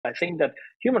I think that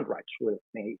human rights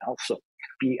may also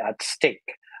be at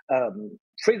stake.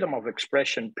 Freedom of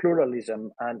expression,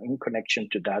 pluralism, and in connection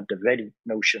to that, the very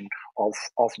notion of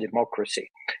democracy.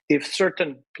 If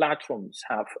certain platforms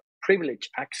have privileged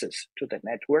access to the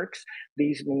networks,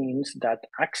 this means that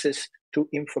access to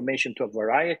information, to a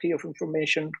variety of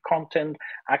information, content,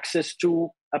 access to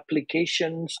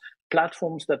applications,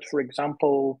 platforms that, for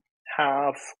example,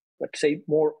 have, let's say,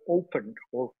 more open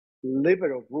or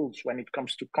liberal rules when it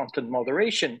comes to content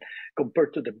moderation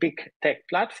compared to the big tech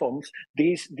platforms,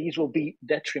 these will be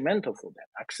detrimental for them.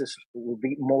 Access will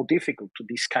be more difficult to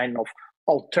this kind of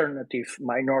alternative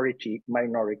minority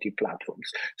platforms.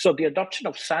 So the adoption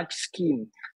of such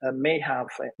scheme may have,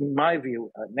 in my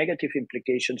view, negative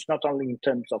implications, not only in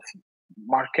terms of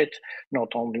market, not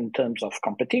only in terms of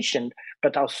competition,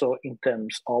 but also in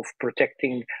terms of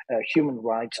protecting human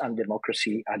rights and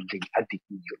democracy at the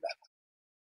EU level.